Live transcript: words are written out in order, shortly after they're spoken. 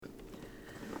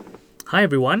Hi,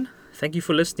 everyone. Thank you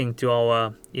for listening to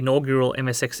our inaugural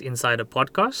MSX Insider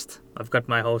podcast. I've got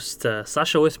my host,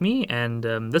 Sasha, with me, and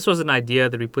this was an idea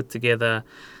that we put together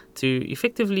to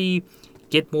effectively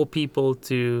get more people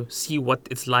to see what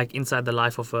it's like inside the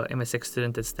life of a MSX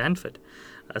student at Stanford.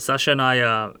 Sasha and I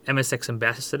are MSX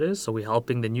ambassadors, so we're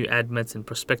helping the new admits and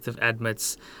prospective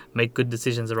admits make good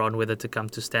decisions around whether to come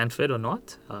to Stanford or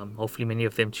not. Hopefully many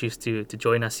of them choose to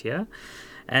join us here.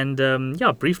 And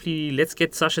briefly, let's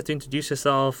get Sasha to introduce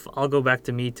herself. I'll go back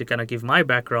to me to kind of give my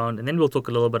background, and then we'll talk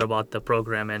a little bit about the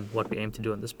program and what we aim to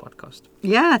do on this podcast.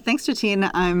 Yeah, thanks, Jatin.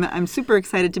 I'm super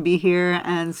excited to be here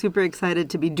and super excited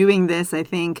to be doing this. I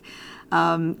think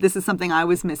this is something I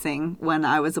was missing when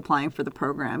I was applying for the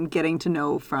program, getting to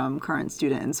know from current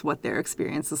students what their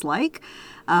experience is like.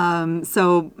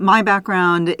 So my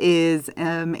background is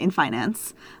in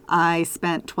finance. I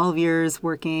spent 12 years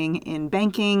working in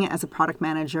banking as a product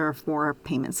manager for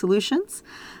payment solutions.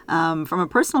 From a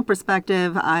personal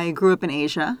perspective, I grew up in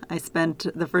Asia. I spent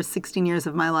the first 16 years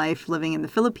of my life living in the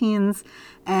Philippines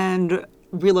and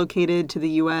relocated to the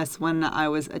U.S. when I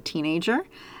was a teenager.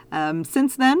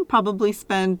 Since then, probably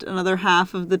spent another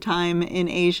half of the time in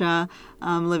Asia,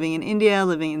 living in India,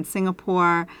 living in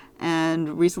Singapore,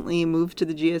 and recently moved to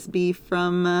the GSB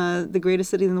from the greatest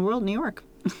city in the world, New York.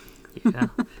 Yeah.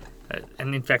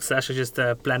 And in fact, Sasha just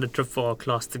planned a trip for our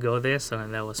class to go there, so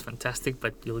that was fantastic.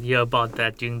 But you'll hear about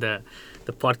that during the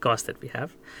podcast that we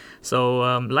have. So,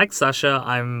 like Sasha,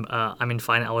 I'm in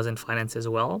finance. I was in finance as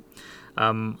well.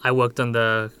 I worked on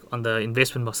the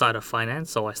investment side of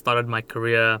finance. So I started my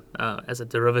career as a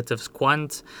derivatives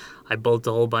quant. I built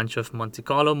a whole bunch of Monte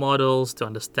Carlo models to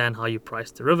understand how you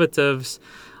price derivatives.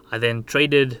 I then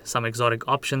traded some exotic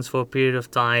options for a period of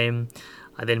time.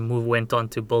 I then went on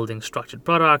to building structured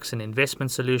products and investment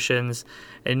solutions.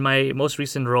 In my most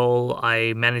recent role,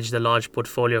 I managed a large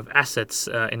portfolio of assets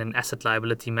in an asset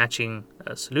liability matching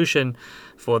solution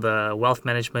for the wealth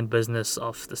management business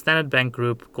of the Standard Bank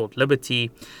Group called Liberty.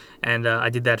 And I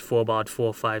did that for about 4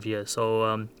 or 5 years.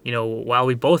 So, while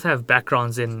we both have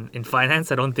backgrounds in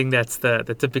finance, I don't think that's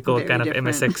the typical Very kind different.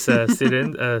 of MSX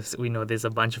student. We know there's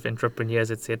a bunch of entrepreneurs,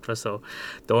 etc. So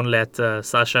don't let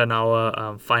Sasha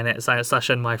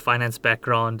and my finance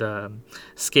background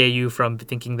scare you from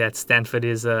thinking that Stanford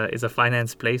is a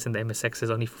finance place and the MSX is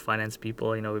only for finance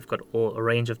people. We've got a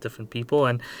range of different people,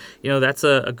 and that's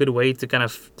a good way to kind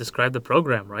of describe the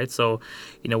program, right? So,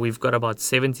 we've got about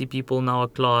 70 people in our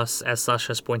class. As Sasha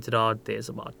has pointed out, there's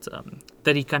about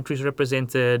 30 countries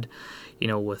represented,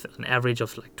 with an average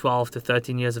of like 12 to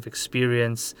 13 years of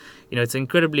experience. It's an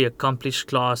incredibly accomplished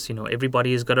class.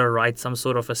 Everybody has got to write some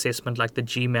sort of assessment like the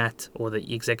GMAT or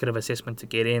the executive assessment to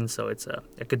get in. So it's a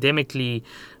academically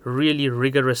really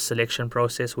rigorous selection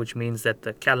process, which means that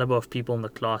the caliber of people in the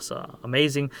class are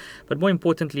amazing. But more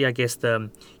importantly, I guess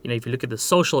if you look at the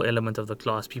social element of the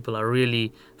class, people are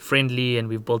really friendly and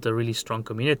we've built a really strong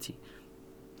community.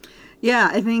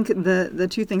 Yeah, I think the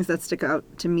two things that stick out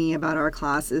to me about our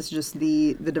class is just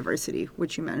the diversity,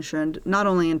 which you mentioned, not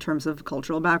only in terms of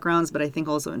cultural backgrounds, but I think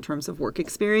also in terms of work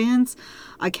experience.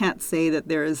 I can't say that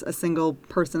there is a single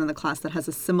person in the class that has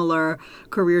a similar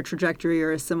career trajectory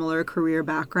or a similar career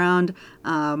background.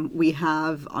 We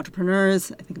have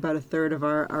entrepreneurs. I think about a third of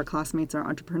our classmates are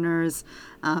entrepreneurs.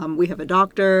 We have a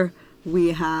doctor. We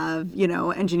have,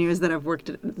 engineers that have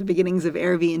worked at the beginnings of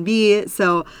Airbnb.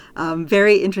 So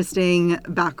very interesting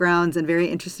backgrounds and very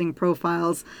interesting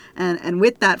profiles. And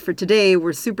with that, for today,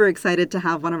 we're super excited to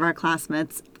have one of our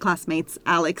classmates,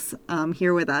 Alex,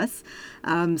 here with us.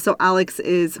 So Alex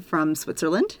is from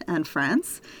Switzerland and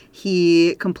France.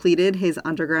 He completed his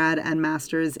undergrad and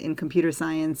master's in computer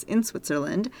science in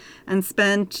Switzerland and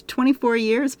spent 24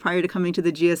 years prior to coming to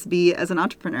the GSB as an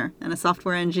entrepreneur and a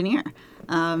software engineer.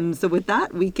 So with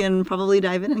that, we can probably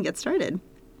dive in and get started.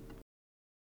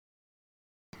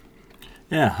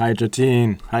 Yeah, hi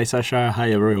Jatin, hi Sasha,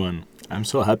 hi everyone. I'm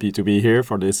so happy to be here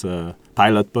for this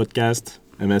pilot podcast,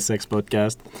 MSX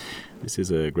podcast. This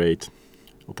is a great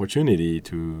opportunity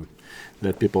to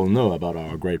let people know about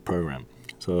our great program.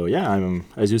 So yeah,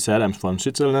 as you said, I'm from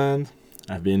Switzerland.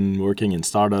 I've been working in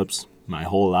startups my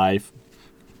whole life.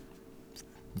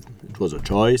 It was a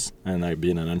choice, and I've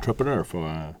been an entrepreneur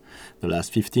for the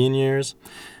last 15 years.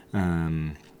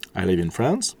 I live in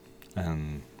France,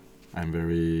 and I'm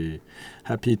very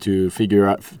happy to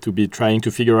be trying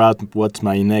to figure out what's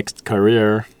my next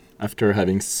career after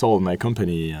having sold my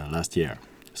company last year.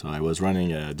 So I was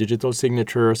running a digital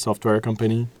signature software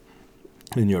company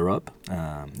in Europe.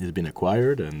 It's been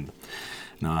acquired, and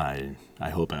now I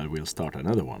hope I will start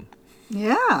another one.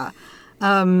 Yeah.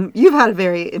 You've had a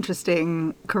very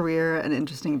interesting career and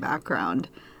interesting background.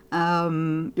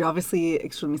 You're obviously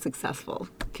extremely successful.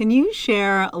 Can you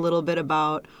share a little bit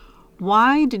about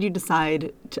why did you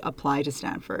decide to apply to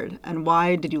Stanford, and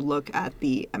why did you look at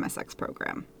the MSX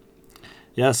program?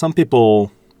 Yeah, some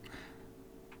people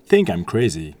think I'm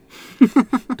crazy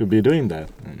to be doing that.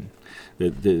 And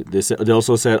they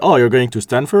also said, "Oh, you're going to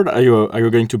Stanford? Are you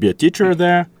going to be a teacher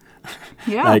there?"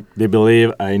 Yeah. Like they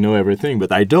believe I know everything,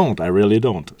 but I don't. I really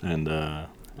don't. And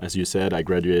as you said, I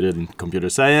graduated in computer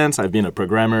science. I've been a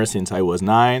programmer since I was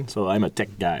 9, so I'm a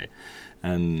tech guy.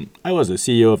 And I was the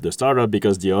CEO of the startup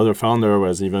because the other founder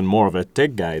was even more of a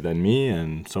tech guy than me,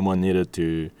 and someone needed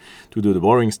to do the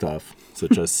boring stuff,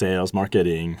 such as sales,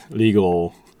 marketing,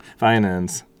 legal,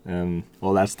 finance, and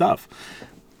all that stuff.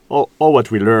 All what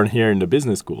we learn here in the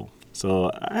business school. So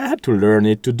I had to learn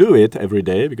it to do it every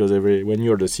day, because when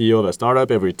you're the CEO of a startup,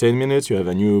 every 10 minutes you have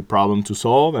a new problem to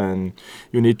solve, and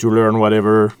you need to learn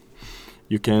whatever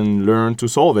you can learn to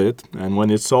solve it. And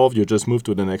when it's solved, you just move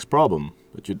to the next problem.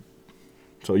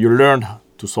 So you learned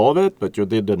to solve it, but you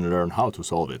didn't learn how to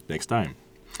solve it next time.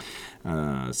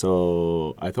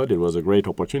 So I thought it was a great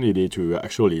opportunity to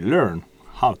actually learn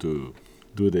how to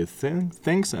do these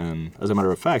things. And as a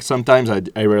matter of fact, sometimes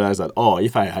I realized that,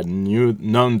 if I had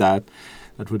known that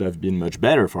would have been much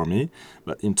better for me.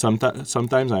 But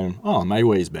sometimes my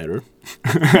way is better.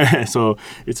 So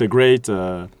it's a great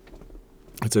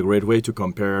way to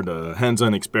compare the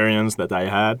hands-on experience that I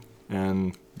had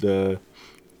and the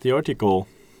theoretical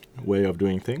way of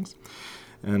doing things.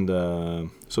 And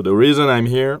so the reason I'm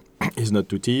here is not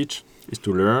to teach, is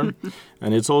to learn.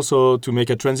 And it's also to make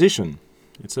a transition.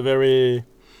 It's a very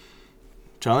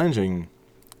challenging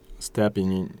step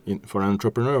for an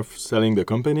entrepreneur of selling the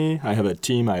company. I have a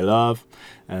team I love,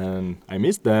 and I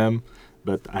miss them,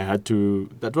 but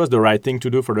that was the right thing to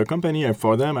do for the company and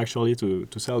for them, actually, to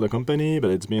sell the company. But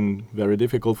it's been very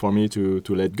difficult for me to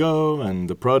let go. And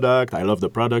the product, I love the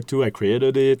product too. I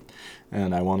created it,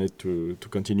 and I wanted to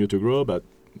continue to grow, but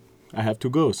I have to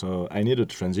go. So I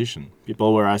needed a transition.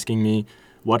 People were asking me,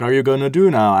 "What are you going to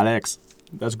do now, Alex?"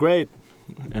 That's great.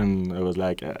 And I was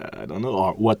like, I don't know.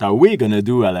 Or what are we going to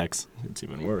do, Alex? It's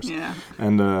even worse. Yeah.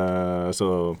 And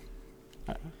so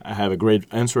I have a great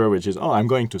answer, which is, I'm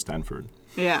going to Stanford.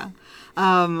 Yeah.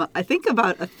 I think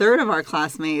about a third of our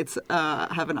classmates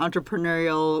have an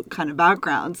entrepreneurial kind of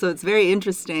background. So it's very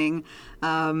interesting,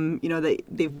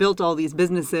 they've built all these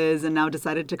businesses and now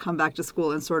decided to come back to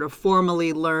school and sort of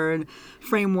formally learn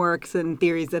frameworks and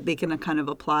theories that they can kind of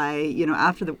apply,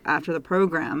 after the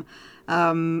program.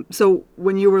 So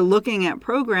when you were looking at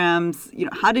programs,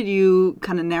 how did you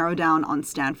kind of narrow down on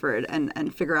Stanford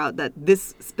and figure out that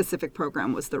this specific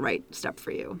program was the right step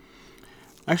for you?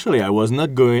 Actually, I was not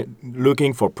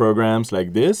looking for programs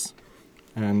like this.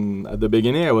 And at the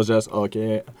beginning, I was just,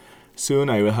 okay, soon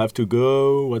I will have to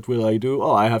go. What will I do?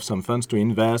 I have some funds to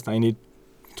invest. I need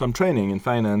some training in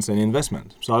finance and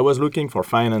investment. So I was looking for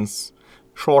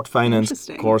short finance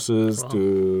courses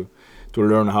to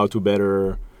learn how to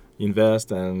better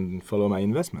invest and follow my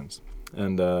investments.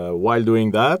 And while doing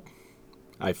that,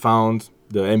 I found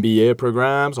the MBA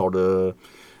programs or the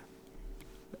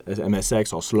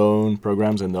MSX or Sloan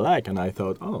programs and the like, and I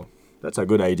thought, that's a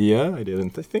good idea. I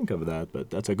didn't think of that, but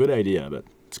that's a good idea. But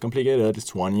it's complicated.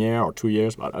 It's 1 year or 2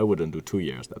 years, but I wouldn't do 2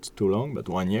 years. That's too long. But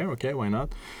 1 year, okay, why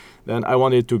not? Then I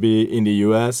wanted to be in the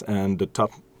U.S. and the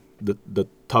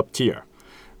top tier.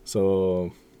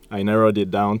 So I narrowed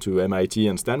it down to MIT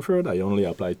and Stanford. I only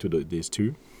applied to these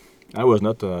two. I was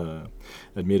not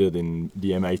admitted in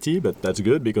the MIT, but that's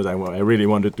good because I really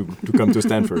wanted to come to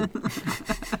Stanford.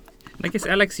 I guess,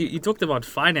 Alex, you talked about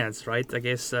finance, right? I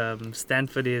guess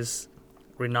Stanford is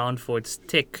renowned for its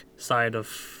tech side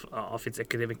of its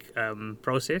academic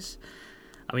process.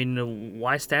 I mean,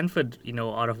 why Stanford,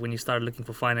 out of when you started looking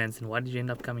for finance, and why did you end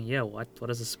up coming here? What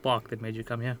is the spark that made you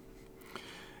come here?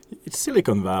 It's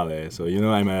Silicon Valley. So,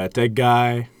 I'm a tech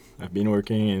guy. I've been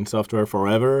working in software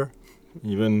forever,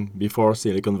 even before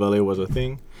Silicon Valley was a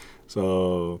thing.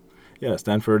 So yeah,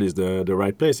 Stanford is the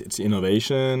right place. It's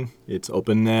innovation, it's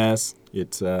openness,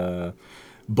 it's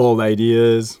bold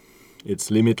ideas,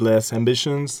 it's limitless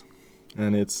ambitions,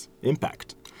 and it's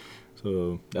impact.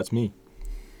 So that's me.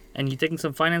 And you're taking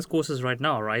some finance courses right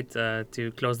now, right,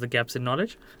 to close the gaps in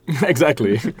knowledge?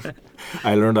 Exactly.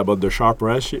 I learned about the Sharpe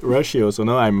ratio, so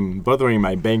now I'm bothering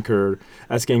my banker,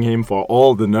 asking him for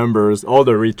all the numbers, all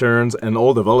the returns, and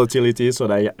all the volatility so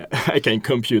that I can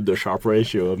compute the Sharpe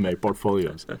ratio of my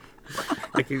portfolios.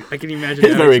 I can imagine.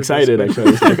 He's very excited,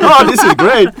 actually. He's like, this is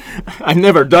great. I've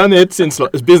never done it since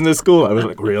business school. I was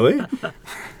like, really?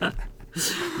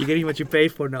 You're getting what you pay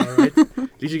for now, right?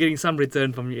 At least you're getting some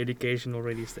return from your education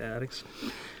already, Alex.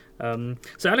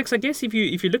 So Alex, I guess if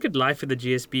you look at life at the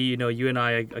GSB, you and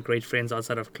I are great friends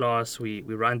outside of class. We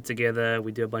run together.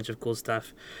 We do a bunch of cool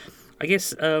stuff. I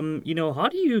guess how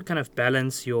do you kind of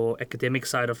balance your academic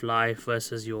side of life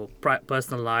versus your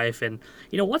personal life, and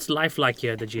what's life like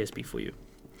here at the GSB for you?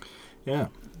 Yeah,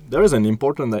 there is an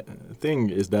important thing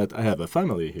is that I have a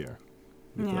family here.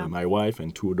 Yeah. My wife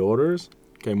and 2 daughters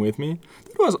came with me.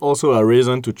 That was also a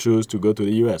reason to choose to go to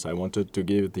the US. I wanted to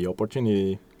give the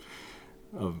opportunity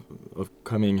of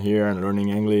coming here and learning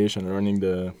English and learning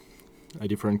a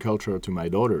different culture to my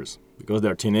daughters. Because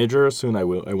they're teenagers, soon I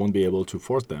won't be able to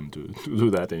force them to do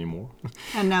that anymore.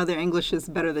 And now their English is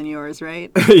better than yours,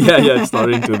 right? yeah, it's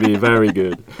starting to be very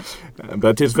good.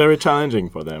 But it's very challenging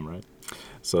for them, right?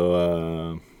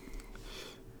 So,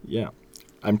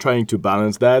 I'm trying to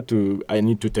balance that. I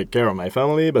need to take care of my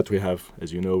family, but we have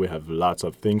lots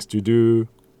of things to do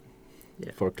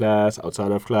for class,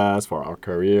 outside of class, for our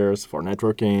careers, for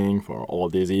networking, for all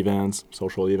these events,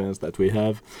 social events that we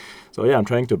have. So I'm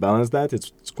trying to balance that.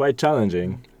 It's quite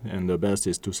challenging, and the best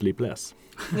is to sleep less.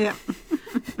 Yeah.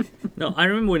 No, I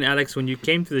remember when you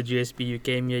came to the GSB, you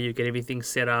came here, you get everything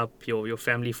set up, your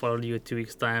family followed you 2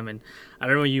 weeks' time, and I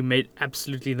remember you made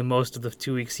absolutely the most of the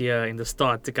 2 weeks here in the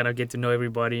start to kind of get to know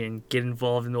everybody and get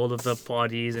involved in all of the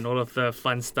parties and all of the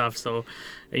fun stuff. So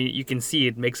you can see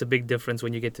it makes a big difference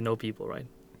when you get to know people, right?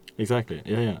 Exactly.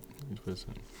 Yeah.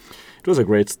 It was a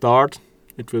great start.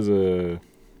 It was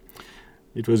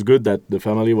good that the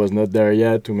family was not there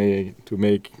yet to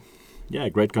make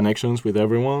great connections with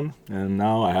everyone. And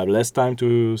now I have less time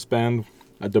to spend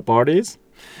at the parties,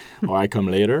 or I come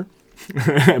later.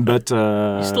 But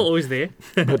you're still always there.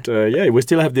 But we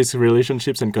still have these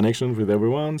relationships and connections with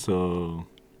everyone. So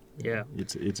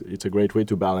it's a great way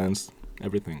to balance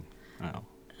everything.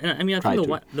 I mean, I think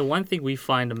the one thing we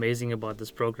find amazing about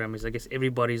this program is, I guess,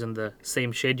 everybody's on the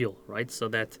same schedule, right? So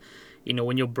that,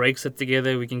 when your breaks are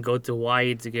together, we can go to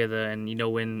Hawaii together. And,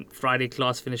 when Friday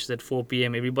class finishes at 4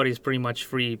 p.m., everybody's pretty much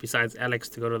free besides Alex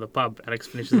to go to the pub. Alex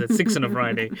finishes at 6 on a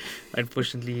Friday.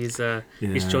 Unfortunately,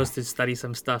 he's chose to study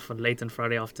some stuff late on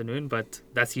Friday afternoon, but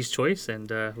that's his choice, and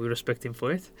we respect him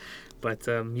for it. But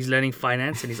he's learning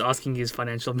finance, and he's asking his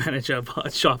financial manager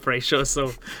about Sharpe ratio.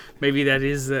 So maybe that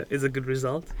is a good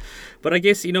result. But I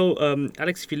guess,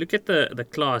 Alex, if you look at the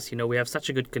class, we have such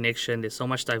a good connection. There's so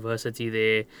much diversity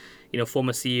there.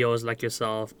 Former CEOs like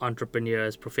yourself,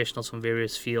 entrepreneurs, professionals from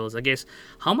various fields. I guess,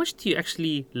 how much do you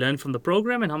actually learn from the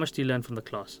program, and how much do you learn from the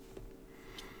class?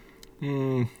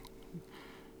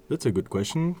 That's a good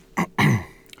question.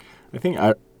 I think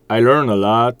I learn a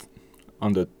lot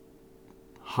on the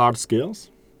hard skills,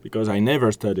 because I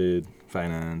never studied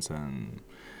finance and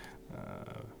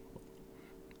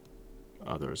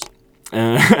others,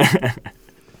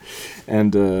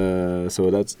 and so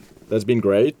that's been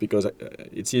great, because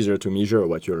it's easier to measure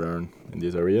what you learn in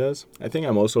these areas. I think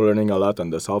I'm also learning a lot on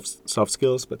the soft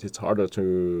skills, but it's harder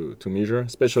to measure,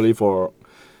 especially for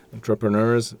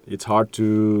entrepreneurs. It's hard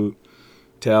to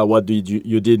tell what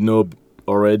you did know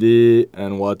already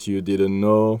and what you didn't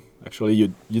know. Actually,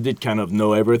 you did kind of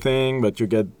know everything, but you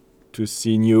get to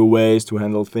see new ways to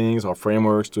handle things, or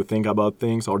frameworks to think about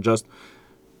things, or just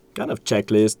kind of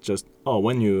checklist.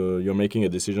 When you're making a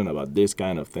decision about this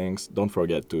kind of things, don't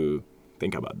forget to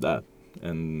think about that.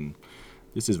 And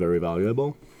this is very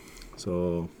valuable.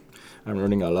 So I'm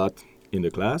learning a lot in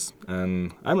the class,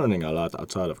 and I'm learning a lot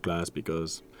outside of class,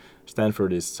 because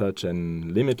Stanford is such a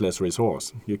limitless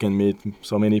resource. You can meet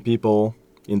so many people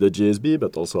in the GSB,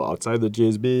 but also outside the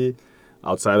GSB,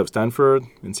 outside of Stanford,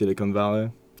 in Silicon Valley.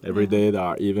 Every day there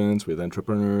are events with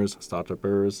entrepreneurs,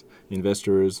 startuppers,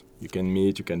 investors. You can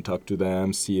meet, you can talk to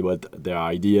them, see what their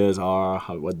ideas are,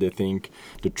 what they think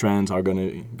the trends are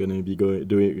gonna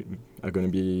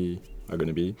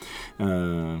be.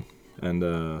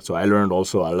 So I learned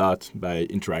also a lot by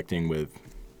interacting with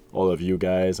all of you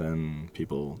guys and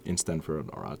people in Stanford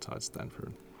or outside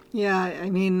Stanford. Yeah, I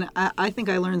mean, I think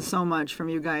I learned so much from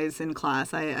you guys in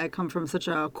class. I come from such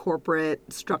a corporate,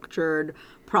 structured,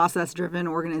 process-driven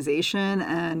organization,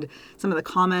 and some of the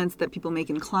comments that people make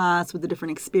in class with the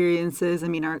different experiences. I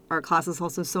mean, our class is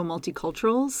also so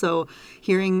multicultural, so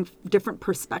hearing different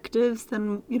perspectives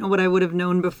than, what I would have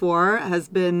known before has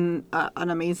been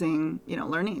an amazing,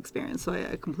 learning experience. So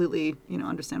I completely,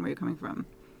 understand where you're coming from.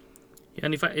 Yeah,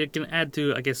 and if I can add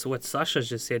to, I guess, what Sasha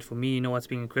just said, for me, what's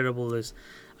been incredible is,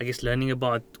 I guess, learning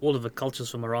about all of the cultures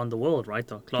from around the world,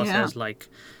 right? Our class has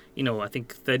I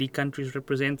think 30 countries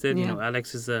represented. Yeah.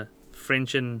 Alex is a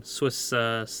French and Swiss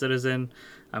citizen.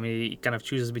 I mean, he kind of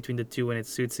chooses between the two when it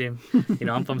suits him.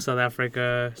 I'm from South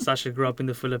Africa. Sasha grew up in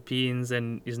the Philippines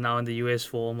and is now in the US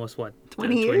for almost,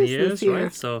 20 years this year.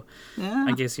 Right? So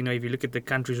I guess, if you look at the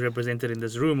countries represented in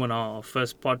this room on our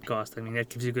first podcast, I mean, that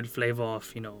gives you a good flavor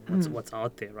of, what's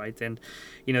out there, right? And,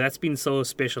 that's been so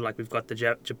special. Like, we've got the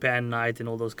Japan night and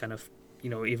all those kind of,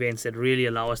 events that really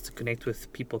allow us to connect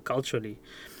with people culturally.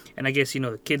 And I guess,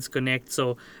 the kids connect.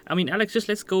 So, I mean, Alex, just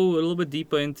let's go a little bit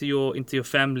deeper into your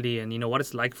family and, what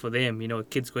it's like for them.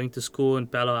 Kids going to school in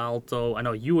Palo Alto. I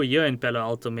know you were here in Palo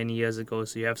Alto many years ago,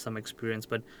 so you have some experience.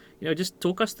 But, just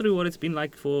talk us through what it's been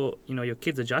like for, your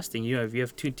kids adjusting. You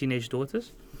have 2 teenage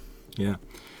daughters. Yeah.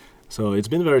 So it's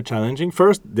been very challenging.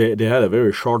 First, they had a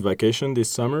very short vacation this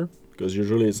summer because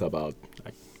usually it's about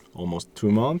almost 2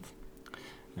 months.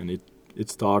 And it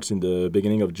starts in the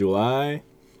beginning of July.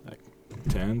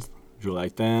 July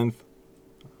 10th,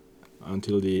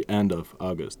 until the end of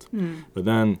August. But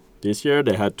then this year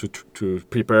they had to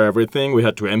prepare everything. We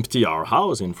had to empty our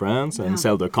house in France and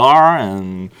sell the car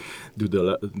and do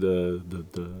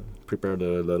the prepare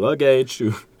the luggage,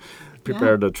 to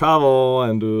prepare the travel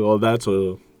and do all that.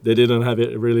 So they didn't have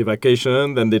a really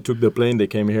vacation. Then they took the plane. They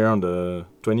came here on the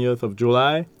 20th of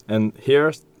July, and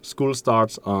here school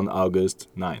starts on August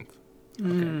 9th.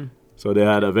 Okay. So they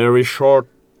had a very short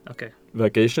Okay.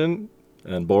 vacation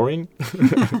and boring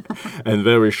and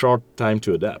very short time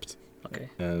to adapt. Okay.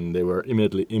 And they were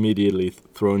immediately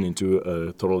thrown into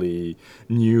a totally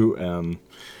new and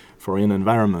foreign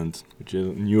environment, which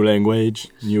is new language,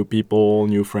 new people,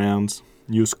 new friends,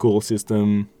 new school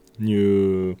system,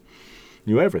 new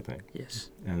everything. Yes.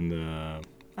 And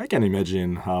I can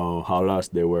imagine how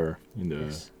lost they were in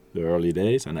the early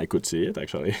days, and I could see it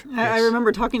actually. I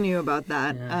remember talking to you about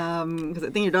that because I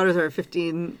think your daughters are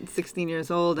 15, 16 years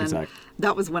old, and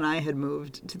that was when I had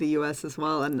moved to the U.S. as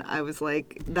well, and I was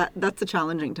like, that's a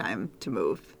challenging time to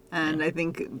move. And I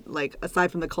think, like,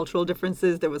 aside from the cultural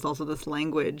differences, there was also this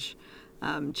language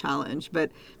challenge.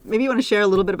 But maybe you want to share a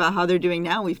little bit about how they're doing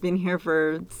now. We've been here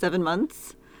for 7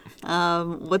 months.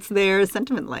 What's their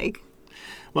sentiment like?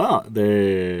 Well,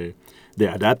 they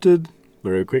adapted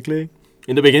very quickly.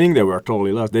 In the beginning, they were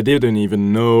totally lost. They didn't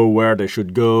even know where they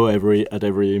should go at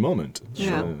every moment.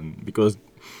 Because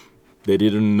they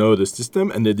didn't know the system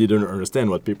and they didn't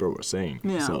understand what people were saying.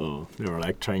 Yeah. So they were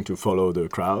like trying to follow the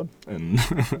crowd and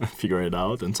figure it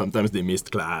out. And sometimes they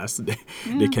missed class.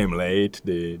 They came late.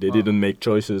 They didn't make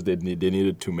choices they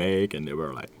needed to make, and they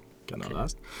were like kind of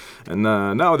lost. And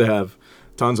now they have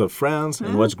tons of friends,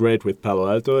 and what's great with Palo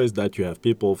Alto is that you have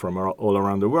people from all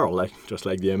around the world, just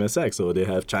like the MSX. So they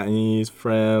have Chinese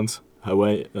friends,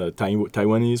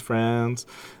 Taiwanese friends,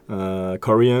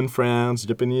 Korean friends,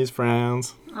 Japanese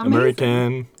friends,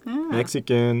 American,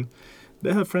 Mexican.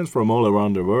 They have friends from all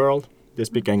around the world. They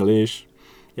speak English.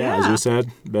 Yeah, as you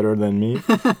said, better than me.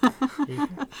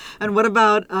 And what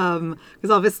about,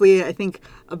 because obviously I think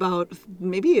about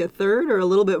maybe a third or a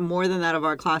little bit more than that of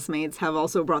our classmates have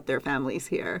also brought their families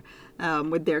here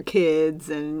with their kids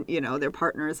and, their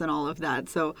partners and all of that.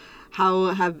 So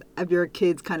how have your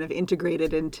kids kind of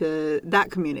integrated into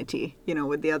that community,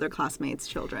 with the other classmates'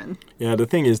 children? Yeah, the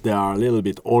thing is they are a little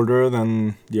bit older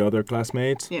than the other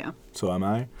classmates. Yeah. So am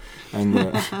I.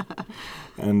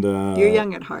 And you're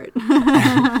young at heart.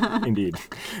 Indeed.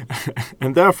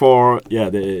 And therefore,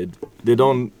 they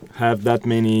don't have that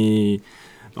many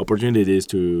opportunities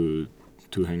to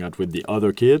hang out with the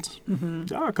other kids. Mm-hmm.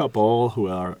 There are a couple who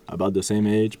are about the same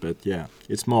age, but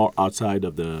it's more outside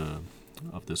of the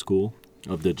school,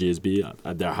 of the GSB,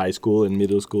 at their high school and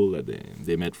middle school that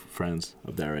they met friends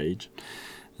of their age.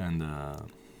 And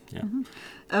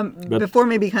before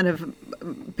maybe kind of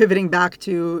pivoting back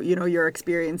to, your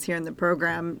experience here in the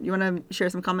program, you want to share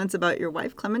some comments about your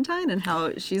wife, Clementine, and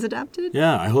how she's adapted?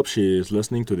 Yeah, I hope she is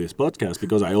listening to this podcast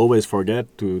because I always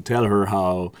forget to tell her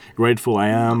how grateful I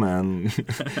am and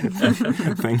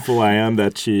thankful I am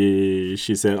that she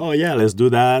said, oh yeah, let's do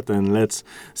that and let's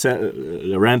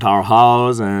rent our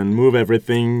house and move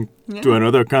everything to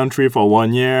another country for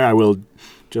 1 year. I will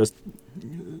just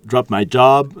drop my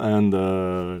job and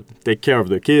take care of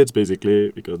the kids,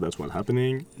 basically, because that's what's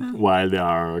happening while they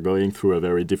are going through a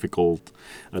very difficult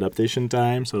adaptation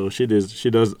time. So she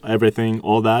does everything,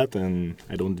 all that, and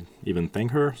I don't even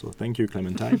thank her. So thank you,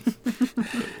 Clementine.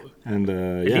 And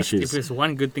if there's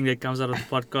one good thing that comes out of the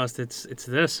podcast, it's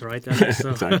this, right? So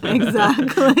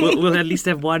exactly. We'll at least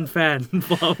have one fan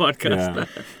for our podcast. Yeah.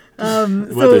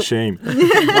 What a shame.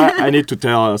 I need to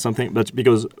tell something, but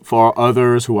because for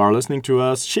others who are listening to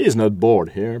us, she is not bored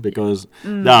here because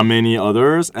there are many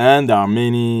others and there are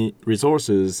many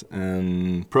resources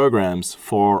and programs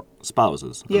for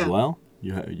spouses as well.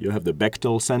 you have the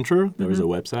Bechtel Center. There is a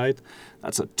website.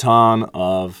 That's a ton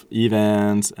of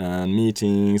events and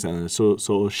meetings, and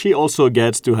so she also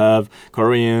gets to have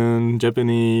Korean,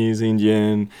 Japanese,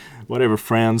 Indian, whatever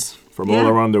friends from all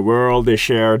around the world. They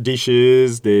share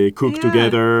dishes, they cook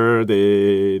together,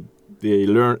 they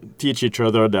teach each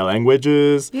other their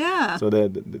languages. Yeah. So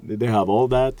they have all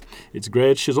that. It's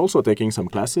great. She's also taking some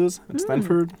classes at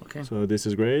Stanford. Okay. So this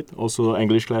is great. Also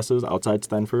English classes outside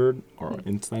Stanford or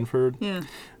in Stanford. Yeah.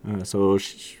 So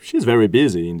she's very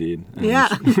busy indeed.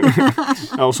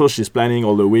 And also, she's planning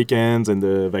all the weekends and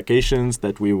the vacations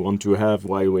that we want to have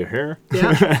while we're here.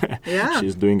 Yeah.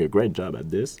 She's doing a great job at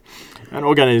this. And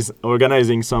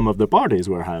organizing some of the parties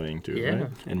we're having too, right?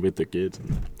 And with the kids.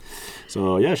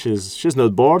 So yeah, she's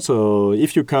not bored. So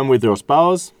if you come with your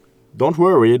spouse, don't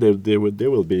worry. They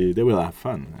will have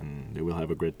fun and they will have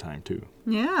a great time too.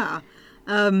 Yeah.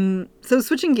 So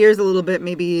switching gears a little bit,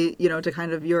 maybe to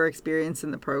kind of your experience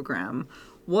in the program,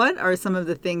 what are some of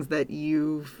the things that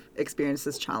you've experienced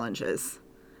as challenges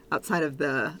outside of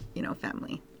the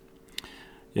family?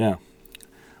 Yeah.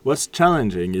 What's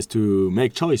challenging is to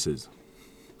make choices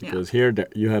because here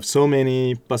you have so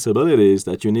many possibilities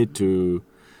that you need to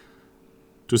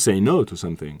say no to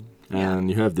something. And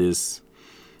you have this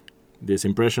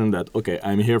impression that, okay,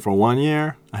 I'm here for 1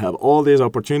 year, I have all these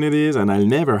opportunities, and I'll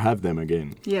never have them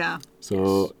again. Yeah.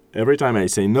 So every time I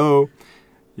say no,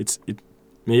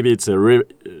 maybe it's a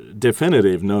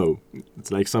definitive no.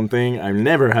 It's like something I'll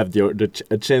never have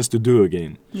a chance to do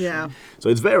again. Yeah. So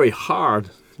it's very hard,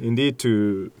 indeed,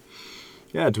 to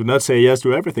not say yes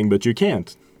to everything, but you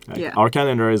can't. Our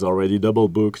calendar is already double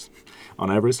booked on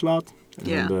every slot.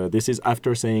 And this is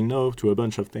after saying no to a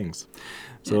bunch of things.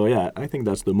 So I think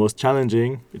that's the most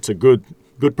challenging. It's a good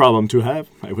problem to have,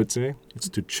 I would say. It's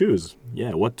to choose,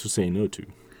 what to say no to.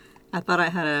 I thought I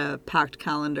had a packed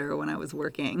calendar when I was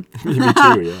working. Me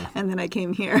too, yeah. And then I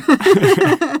came here.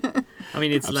 I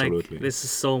mean, it's Absolutely. like, this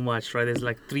is so much, right? There's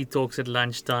like 3 talks at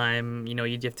lunchtime.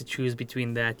 You have to choose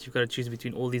between that. You've got to choose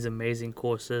between all these amazing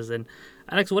courses. And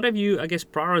Alex, what have you, I guess,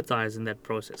 prioritized in that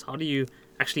process? How do you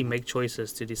actually make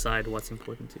choices to decide what's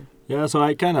important to you? Yeah, so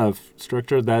I kind of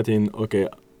structured that in, okay,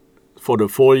 for the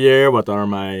full year, what are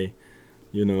my,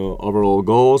 overall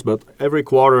goals? But every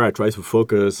quarter I try to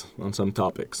focus on some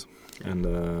topics.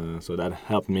 And so that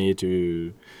helped me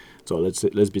to... So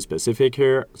let's be specific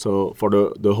here. So for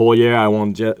the whole year, I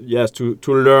want to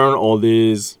learn all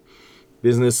these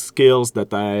business skills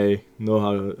that I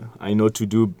know to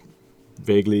do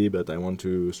vaguely, but I want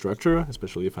to structure,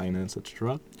 especially finance,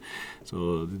 etc.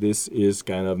 So this is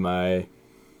kind of my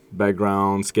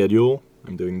background schedule.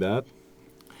 I'm doing that.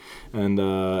 And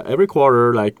every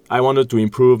quarter, I wanted to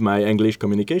improve my English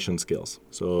communication skills.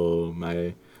 So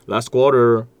my last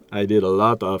quarter, I did a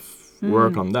lot of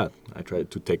work on that. I tried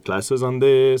to take classes on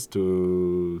this,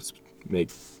 to make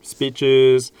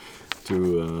speeches,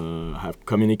 to have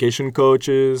communication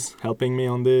coaches helping me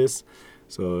on this.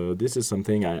 So this is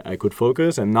something I could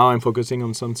focus, and now I'm focusing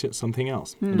on something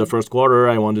else. In the first quarter,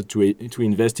 I wanted to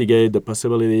investigate the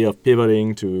possibility of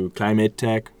pivoting to climate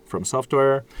tech from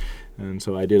software, and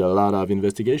so I did a lot of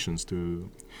investigations to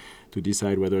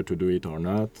decide whether to do it or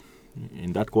not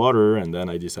in that quarter, and then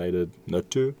I decided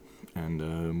not to, and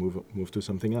move to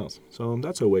something else. So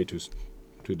that's a way to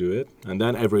do it. And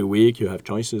then every week you have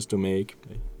choices to make,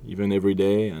 even every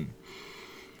day, and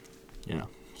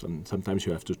sometimes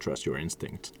you have to trust your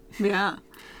instinct. Yeah.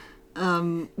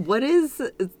 What is,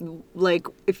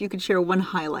 if you could share one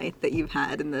highlight that you've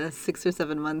had in the 6 or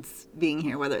 7 months being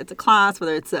here, whether it's a class,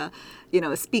 whether it's a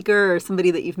speaker or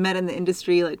somebody that you've met in the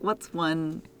industry, what's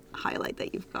one highlight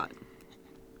that you've got?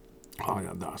 Oh,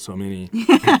 yeah, there are so many.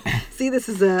 See, this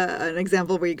is an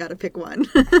example where you got to pick one.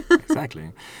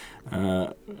 Exactly.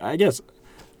 I guess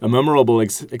a memorable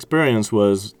experience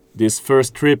was this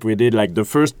first trip we did, the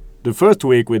first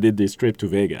week we did this trip to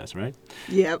Vegas, right?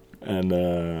 Yep.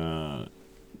 And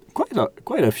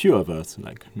quite a few of us,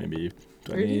 maybe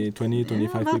 20,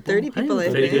 25 about people. 30 people, I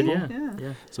think. Good,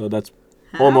 yeah. So that's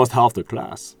almost half the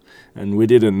class. And we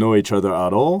didn't know each other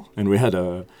at all. And we had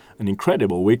an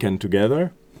incredible weekend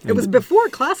together. It was before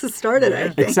classes started, I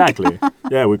think. Exactly.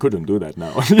 Yeah, we couldn't do that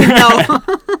now. No.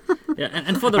 Yeah,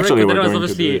 and for the Actually, record, that we're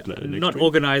was going to obviously do it next not week.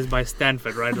 organized by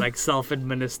Stanford, right?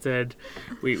 Self-administered.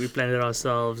 We planned it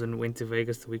ourselves and went to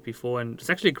Vegas the week before. And it's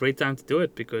actually a great time to do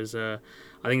it because I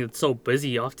think it's so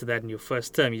busy after that in your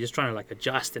first term. You're just trying to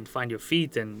adjust and find your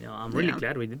feet. And I'm really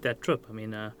glad we did that trip. I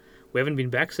mean, we haven't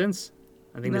been back since.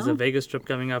 I think there's a Vegas trip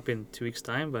coming up in 2 weeks'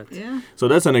 time. But Yeah. So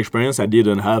that's an experience I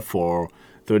didn't have for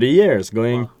 30 years,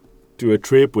 going to a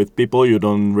trip with people you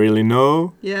don't really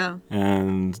know, Yeah.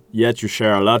 and yet you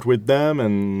share a lot with them,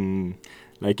 and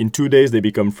like in 2 days they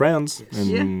become friends, Yes.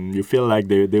 and you feel like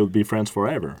they'll be friends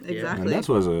forever. Exactly. And that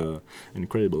was a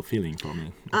incredible feeling for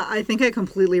me. I think I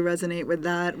completely resonate with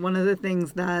that. One of the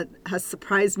things that has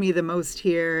surprised me the most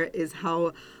here is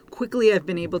how quickly I've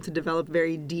been able to develop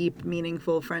very deep,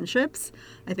 meaningful friendships.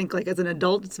 I think like as an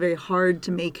adult, it's very hard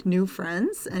to make new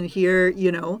friends. And here,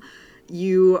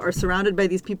 you are surrounded by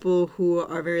these people who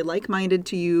are very like-minded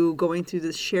to you, going through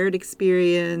this shared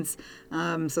experience.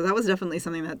 So that was definitely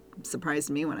something that surprised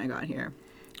me when I got here.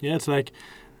 Yeah, it's like,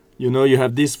 you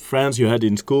have these friends you had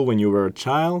in school when you were a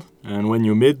child, and when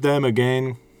you meet them again,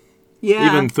 Yeah.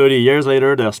 even 30 years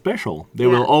later, they're special. They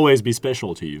will always be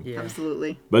special to you. Yeah.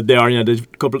 Absolutely. But they are in a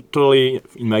totally,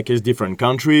 in my case, different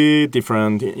country,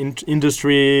 different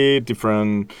industry,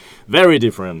 very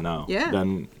different now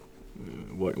than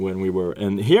when we were.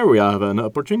 And here we have an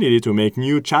opportunity to make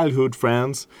new childhood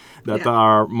friends that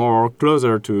are more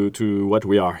closer to what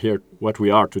we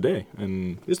are today.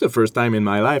 And it's the first time in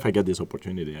my life I get this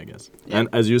opportunity, I guess. Yeah. And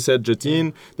as you said,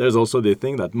 Jatine, there's also the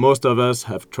thing that most of us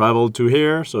have traveled to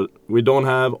here, so we don't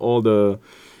have all the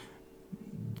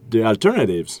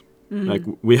alternatives. Like,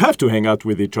 we have to hang out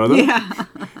with each other. Yeah.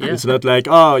 It's not like,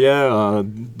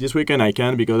 this weekend I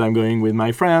can because I'm going with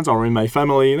my friends or with my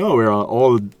family. No, we're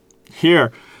all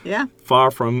here, far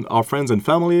from our friends and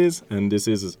families, and this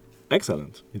is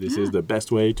excellent. This is the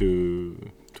best way to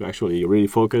actually really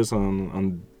focus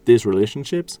on these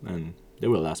relationships, and they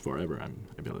will last forever.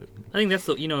 I believe. I think that's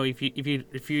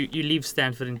if you leave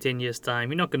Stanford in 10 years' time,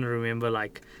 you're not going to remember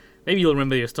maybe you'll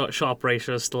remember your sharp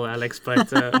ratios still, Alex, but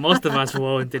most of us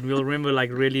won't, and we'll remember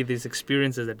really these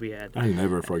experiences that we had. I'll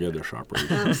never forget the sharp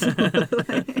ratios.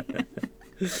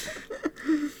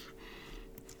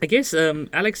 I guess,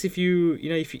 Alex, if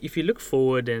you look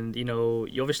forward and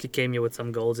you obviously came here with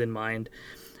some goals in mind,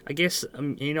 I guess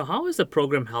how has the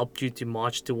program helped you to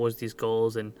march towards these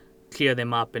goals and clear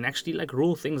them up and actually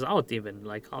rule things out even?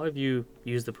 How have you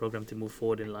used the program to move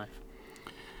forward in life?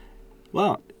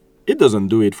 Well, it doesn't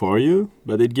do it for you,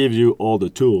 but it gives you all the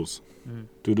tools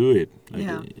to do it.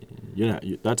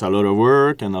 That's a lot of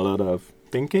work and a lot of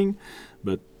thinking,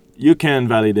 but you can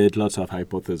validate lots of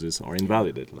hypotheses or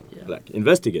investigate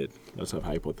lots of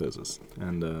hypotheses.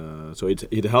 And so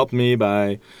it helped me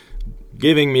by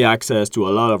giving me access to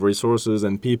a lot of resources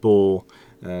and people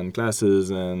and classes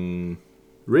and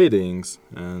readings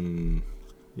and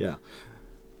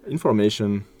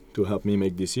information to help me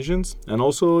make decisions. And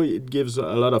also it gives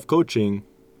a lot of coaching,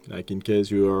 in case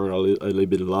you are a little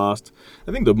bit lost.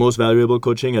 I think the most valuable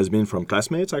coaching has been from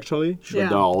classmates, actually. But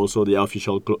there are also the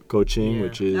official coaching,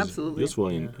 which is useful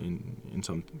in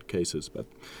some cases. But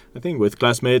I think with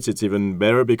classmates, it's even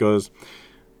better because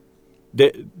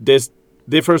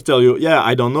they first tell you,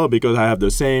 I don't know, because I have the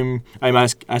same, I'm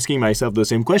asking myself the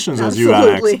same questions as you,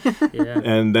 Alex.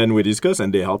 And then we discuss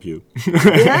and they help you.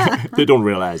 They don't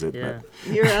realize it. Yeah.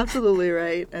 You're absolutely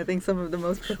right. I think some of the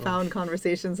most profound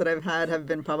conversations that I've had have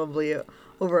been probably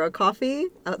over a coffee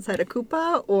outside a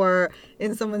Coupa or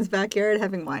in someone's backyard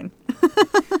having wine.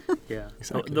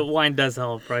 Exactly. The wine does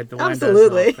help, right? The wine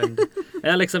absolutely. does help. And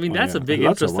Alex, that's a big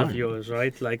interest of yours,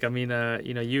 right?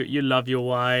 You love your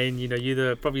wine.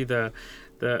 You're probably the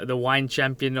wine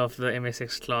champion of the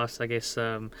MSX class, I guess.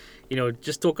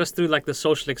 Just talk us through the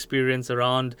social experience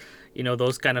around,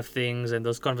 those kind of things and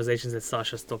those conversations that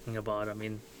Sasha's talking about.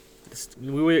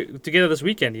 We were together this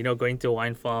weekend, going to a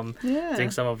wine farm,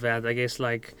 doing some of that. I guess,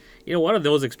 what have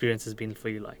those experiences been for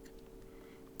you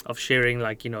of sharing,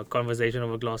 a conversation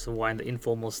over a glass of wine, the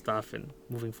informal stuff, and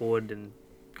moving forward and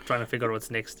trying to figure out what's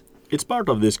next? It's part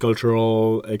of this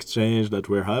cultural exchange that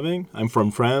we're having. I'm from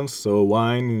France, so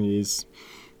wine is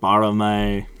part of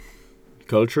my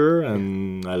culture,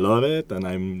 and I love it, and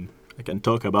I can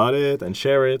talk about it and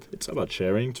share it. It's about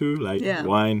sharing too.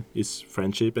 Wine is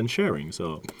friendship and sharing,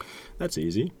 so that's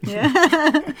easy.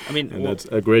 And that's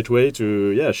a great way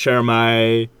to share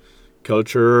my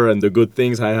culture and the good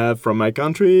things I have from my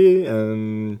country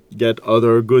and get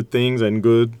other good things and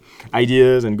good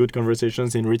ideas and good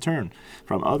conversations in return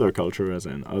from other cultures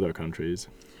and other countries.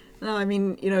 No,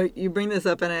 you bring this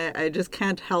up, and I just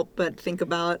can't help but think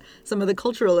about some of the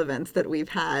cultural events that we've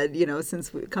had,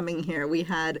 since coming here. We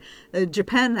had a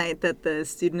Japan night that the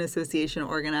Student Association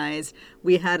organized.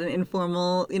 We had an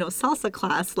informal, salsa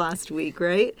class last week,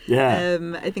 right? Yeah.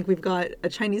 I think we've got a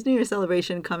Chinese New Year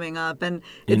celebration coming up, and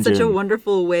it's such a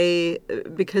wonderful way,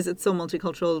 because it's so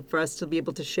multicultural, for us to be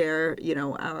able to share,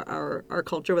 our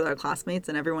culture with our classmates,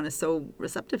 and everyone is so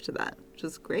receptive to that, which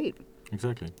is great.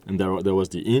 Exactly. And there was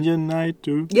the Indian night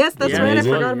too. Yes, that's right.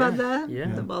 Amazing. I forgot about that.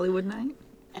 Yeah. The Bollywood night.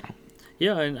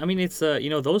 Yeah, and I mean, it's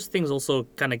those things also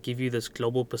kind of give you this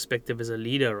global perspective as a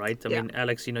leader, right? I Yeah. mean,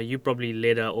 Alex, you probably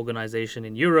led an organization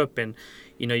in Europe, and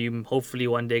you hopefully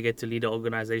one day get to lead an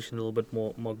organization a little bit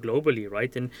more globally,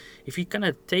 right? And if you kind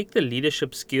of take the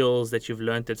leadership skills that you've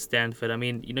learned at Stanford, I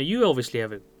mean, you obviously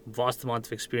have a vast amount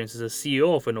of experience as a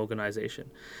CEO of an organization.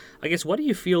 I guess, what do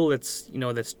you feel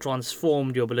that's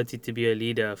transformed your ability to be a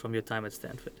leader from your time at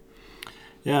Stanford?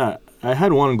 Yeah, I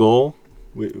had one goal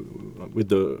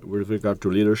with regard to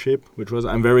leadership, which was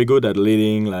I'm very good at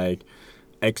leading like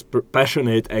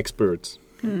passionate experts,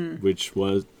 which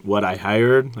was what I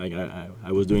hired. Like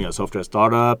I was doing a software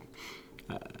startup.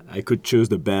 I could choose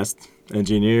the best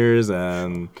engineers,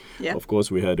 and of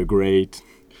course we had a great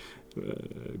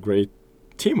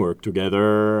teamwork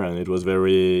together, and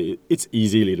it's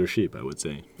easy leadership, I would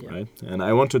say, right? And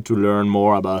I wanted to learn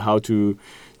more about how to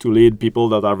lead people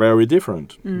that are very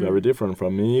different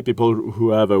from me, people who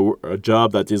have a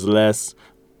job that is less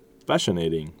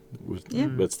fascinating,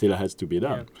 but still has to be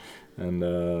done. Yeah.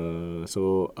 And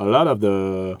so a lot of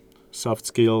the soft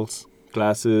skills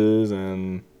classes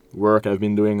and work I've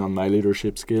been doing on my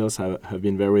leadership skills have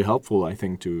been very helpful, I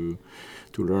think, to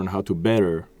learn how to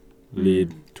better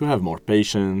lead, to have more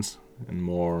patience and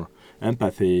more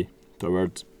empathy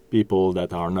towards people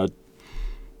that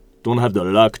don't have the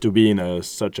luck to be in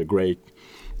such a great,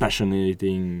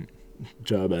 passionating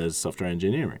job as software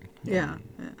engineering. Yeah.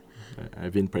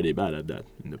 I've been pretty bad at that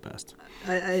in the past.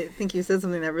 I think you said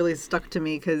something that really stuck to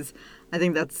me, because I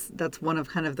think that's one of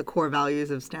kind of the core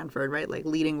values of Stanford, right? Like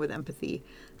leading with empathy.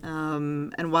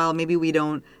 And while maybe we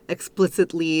don't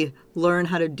explicitly learn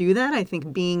how to do that, I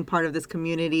think being part of this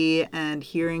community and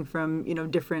hearing from,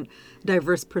 different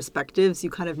diverse perspectives, you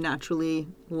kind of naturally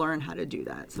learn how to do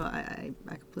that. So I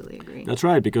completely agree. That's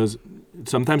right, because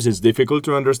sometimes it's difficult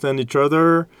to understand each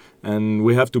other, and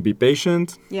we have to be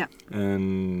patient. Yeah.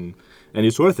 And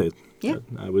it's worth it. Yeah.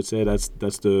 I would say that's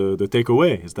the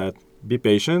takeaway, is that be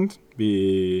patient,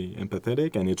 be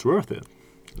empathetic, and it's worth it.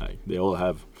 Like, they all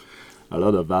have a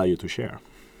lot of value to share.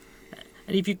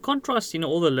 And if you contrast,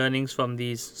 all the learnings from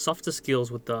these softer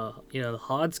skills with the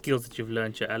hard skills that you've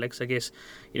learned here, Alex, I guess,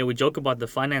 we joke about the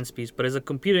finance piece, but as a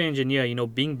computer engineer,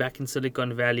 being back in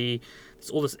Silicon Valley,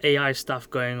 there's all this AI stuff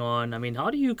going on. I mean, how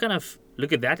do you kind of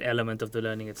look at that element of the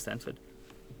learning at Stanford?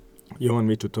 You want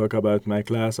me to talk about my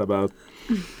class about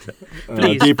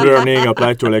deep learning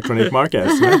applied to electronic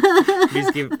markets? Right?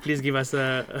 Please give us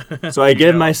a... So I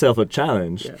gave myself a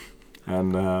challenge,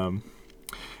 and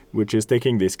which is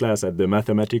taking this class at the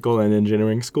Mathematical and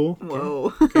Engineering School.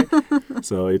 Whoa. Okay.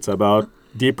 So it's about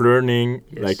deep learning,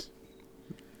 like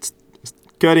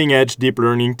cutting-edge deep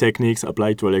learning techniques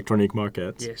applied to electronic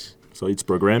markets. Yes. So it's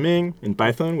programming in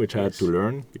Python, which I had to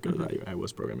learn because I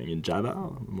was programming in Java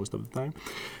most of the time.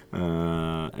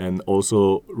 And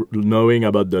also knowing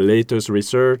about the latest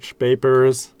research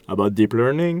papers about deep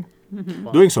learning,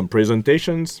 doing some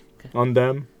presentations on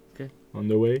them on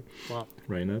the way. Wow.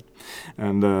 Right now.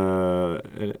 And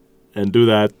do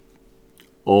that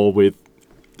all with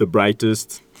the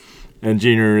brightest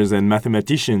engineers and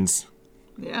mathematicians.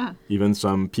 Yeah. Even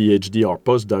some PhD or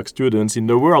postdoc students in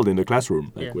the world in the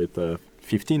classroom, with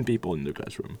 15 people in the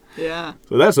classroom. Yeah.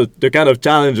 So that's the kind of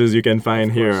challenges you can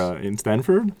find here in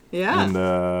Stanford. Yeah.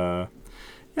 And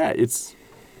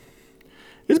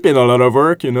it's been a lot of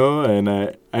work, and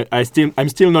I'm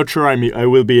still not sure I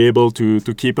will be able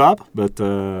to keep up, but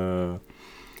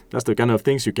that's the kind of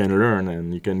things you can learn,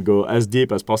 and you can go as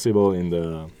deep as possible in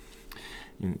the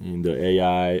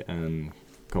AI and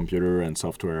computer and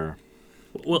software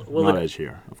knowledge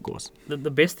here, of course.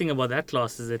 The best thing about that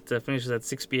class is it finishes at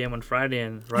 6 p.m. on Friday,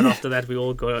 and right after that we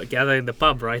all go gather in the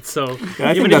pub, right? So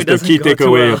I think that's the key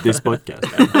takeaway of this podcast.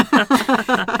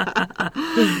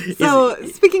 So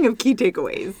speaking of key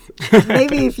takeaways,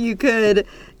 maybe if you could,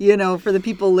 for the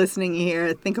people listening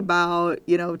here, think about,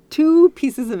 2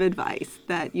 pieces of advice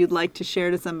that you'd like to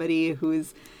share to somebody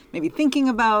who's maybe thinking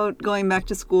about going back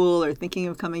to school or thinking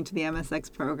of coming to the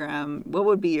MSX program. What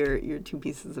would be your 2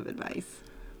 pieces of advice?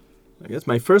 I guess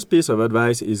my first piece of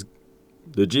advice is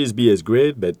the GSB is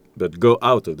great, but go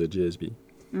out of the GSB.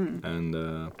 And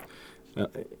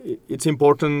it's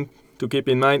important to keep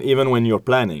in mind even when you're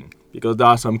planning, because there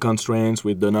are some constraints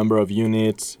with the number of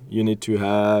units you need to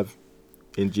have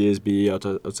in GSB,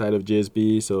 outside of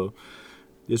GSB. So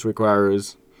this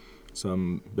requires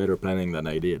some better planning than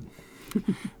I did.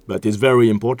 But it's very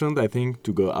important, I think,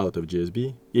 to go out of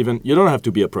GSB. Even you don't have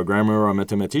to be a programmer or a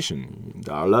mathematician.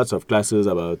 There are lots of classes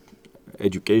about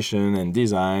education and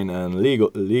design and legal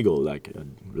like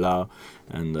law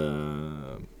and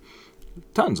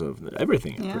tons of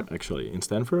everything actually in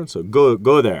Stanford. So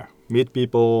go there, meet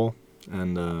people,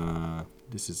 and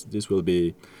this will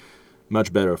be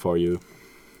much better for you,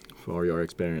 for your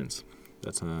experience.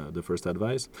 That's the first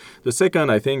advice. The second,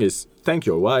 I think, is thank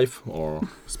your wife or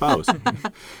spouse.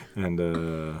 And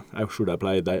I should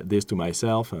apply this to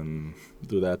myself and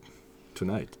do that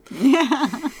tonight. Yeah.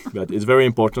 But it's very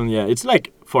important. Yeah, it's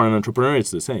like for an entrepreneur,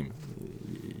 it's the same.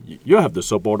 You have the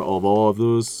support of all of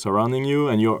those surrounding you,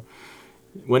 and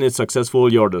when it's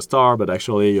successful, you're the star. But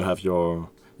actually, you have your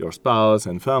spouse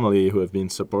and family who have been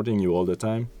supporting you all the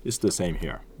time. It's the same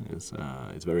here. It's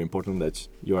very important that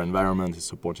your environment is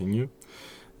supporting you,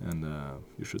 and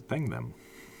you should thank them.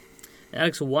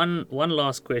 Alex, one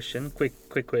last question,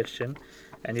 quick question,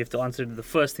 and you have to answer the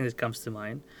first thing that comes to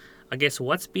mind. I guess,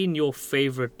 what's been your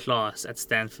favorite class at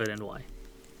Stanford and why?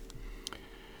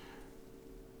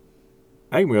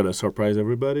 I'm going to surprise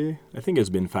everybody. I think it's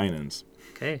been finance.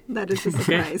 Okay. That is a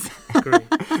surprise.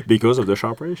 Great. Because of the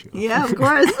Sharpe ratio. Yeah, of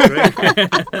course.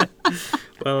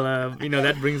 Well,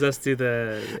 that brings us to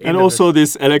the end And of also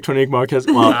this electronic market.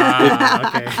 Well,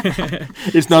 okay.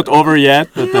 it's not over yet,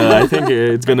 but I think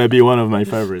it's going to be one of my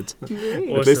favorites.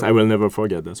 Great. At least I will never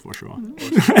forget, that's for sure.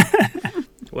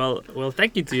 Well,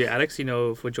 thank you to you, Alex,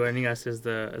 for joining us as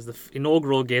the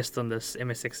inaugural guest on this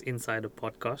MSX Insider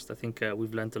podcast. I think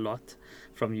we've learned a lot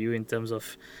from you in terms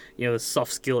of, the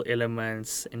soft skill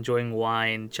elements, enjoying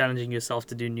wine, challenging yourself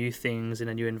to do new things in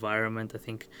a new environment. I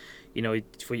think,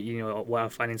 what I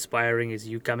find inspiring is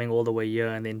you coming all the way here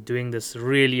and then doing this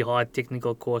really hard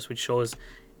technical course, which shows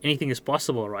anything is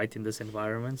possible, right, in this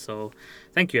environment. So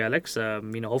thank you, Alex.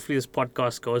 Hopefully this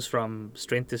podcast goes from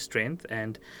strength to strength,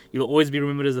 and you'll always be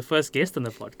remembered as the first guest on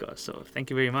the podcast. So thank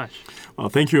you very much. Well,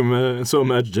 thank you so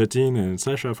much, Jatin and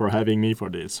Sasha, for having me for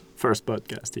this first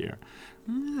podcast here.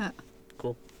 Yeah.